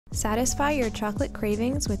Satisfy your chocolate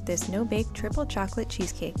cravings with this no-bake triple chocolate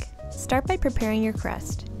cheesecake. Start by preparing your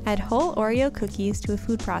crust. Add whole Oreo cookies to a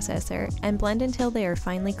food processor and blend until they are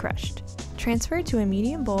finely crushed. Transfer to a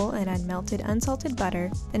medium bowl and add melted unsalted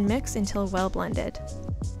butter, then mix until well blended.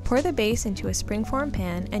 Pour the base into a springform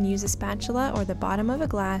pan and use a spatula or the bottom of a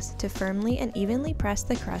glass to firmly and evenly press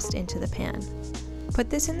the crust into the pan. Put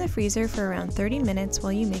this in the freezer for around 30 minutes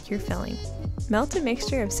while you make your filling. Melt a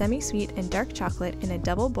mixture of semi-sweet and dark chocolate in a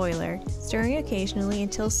double boiler, stirring occasionally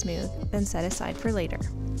until smooth, then set aside for later.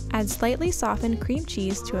 Add slightly softened cream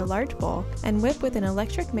cheese to a large bowl and whip with an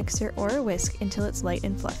electric mixer or a whisk until it's light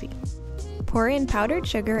and fluffy. Pour in powdered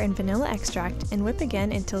sugar and vanilla extract and whip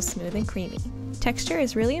again until smooth and creamy. Texture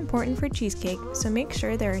is really important for cheesecake, so make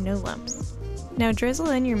sure there are no lumps. Now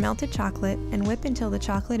drizzle in your melted chocolate and whip until the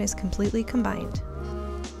chocolate is completely combined.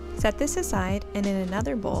 Set this aside, and in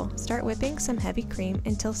another bowl, start whipping some heavy cream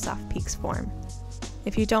until soft peaks form.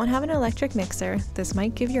 If you don't have an electric mixer, this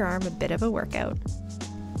might give your arm a bit of a workout.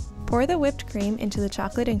 Pour the whipped cream into the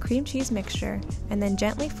chocolate and cream cheese mixture, and then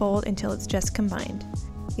gently fold until it's just combined.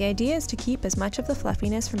 The idea is to keep as much of the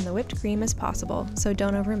fluffiness from the whipped cream as possible, so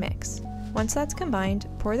don't overmix. Once that's combined,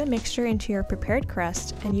 pour the mixture into your prepared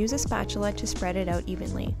crust and use a spatula to spread it out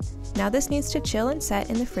evenly. Now this needs to chill and set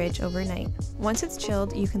in the fridge overnight. Once it's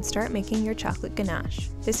chilled, you can start making your chocolate ganache.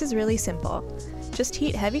 This is really simple. Just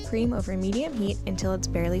heat heavy cream over medium heat until it's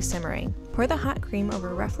barely simmering. Pour the hot cream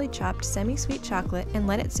over roughly chopped semi-sweet chocolate and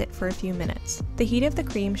let it sit for a few minutes. The heat of the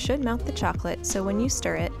cream should melt the chocolate, so when you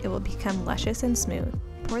stir it, it will become luscious and smooth.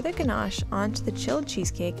 Pour the ganache onto the chilled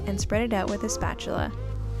cheesecake and spread it out with a spatula.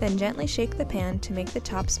 Then gently shake the pan to make the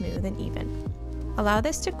top smooth and even. Allow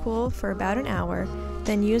this to cool for about an hour,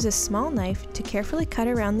 then use a small knife to carefully cut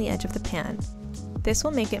around the edge of the pan. This will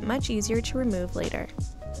make it much easier to remove later.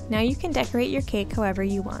 Now you can decorate your cake however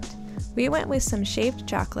you want. We went with some shaved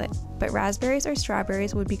chocolate, but raspberries or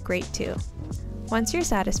strawberries would be great too. Once you're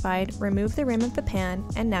satisfied, remove the rim of the pan,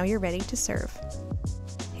 and now you're ready to serve.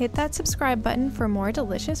 Hit that subscribe button for more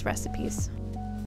delicious recipes.